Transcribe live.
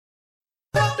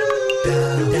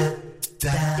Yeah,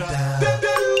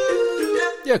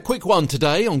 quick one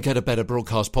today on Get a Better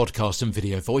Broadcast podcast and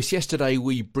video voice. Yesterday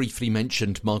we briefly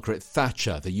mentioned Margaret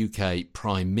Thatcher, the UK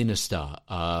Prime Minister,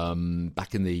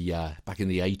 back in the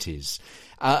 80s.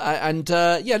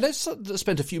 Let's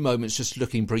spend a few moments just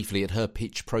looking briefly at her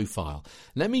pitch profile.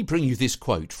 Let me bring you this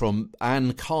quote from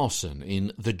Anne Carson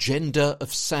in The Gender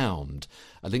of Sound.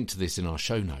 A link to this in our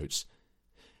show notes.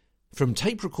 From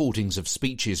tape recordings of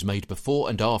speeches made before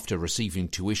and after receiving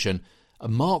tuition, a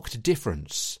marked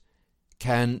difference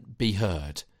can be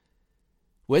heard.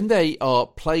 When they are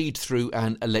played through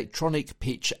an electronic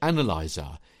pitch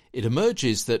analyzer, it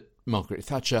emerges that Margaret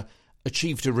Thatcher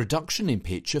achieved a reduction in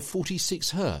pitch of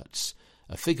 46 Hz,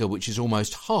 a figure which is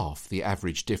almost half the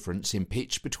average difference in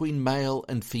pitch between male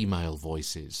and female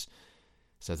voices.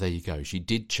 So there you go, she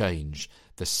did change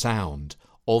the sound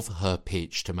of her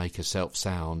pitch to make herself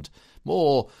sound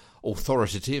more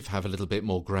authoritative, have a little bit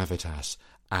more gravitas,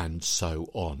 and so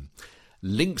on.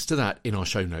 Links to that in our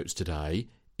show notes today.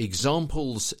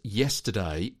 Examples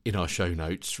yesterday in our show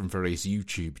notes from various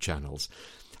YouTube channels.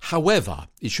 However,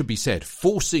 it should be said,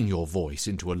 forcing your voice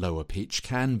into a lower pitch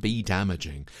can be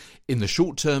damaging. In the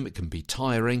short term, it can be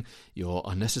tiring. You're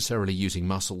unnecessarily using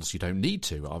muscles you don't need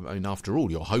to. I mean, after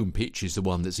all, your home pitch is the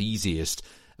one that's easiest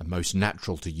and most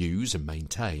natural to use and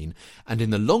maintain. And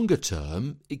in the longer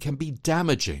term, it can be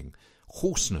damaging.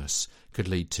 Hoarseness could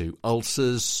lead to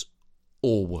ulcers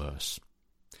or worse.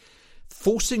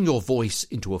 Forcing your voice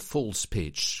into a false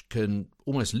pitch can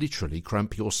almost literally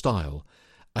cramp your style,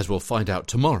 as we'll find out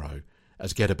tomorrow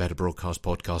as Get a Better Broadcast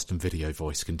podcast and video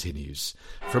voice continues.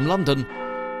 From London,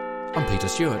 I'm Peter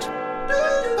Stewart.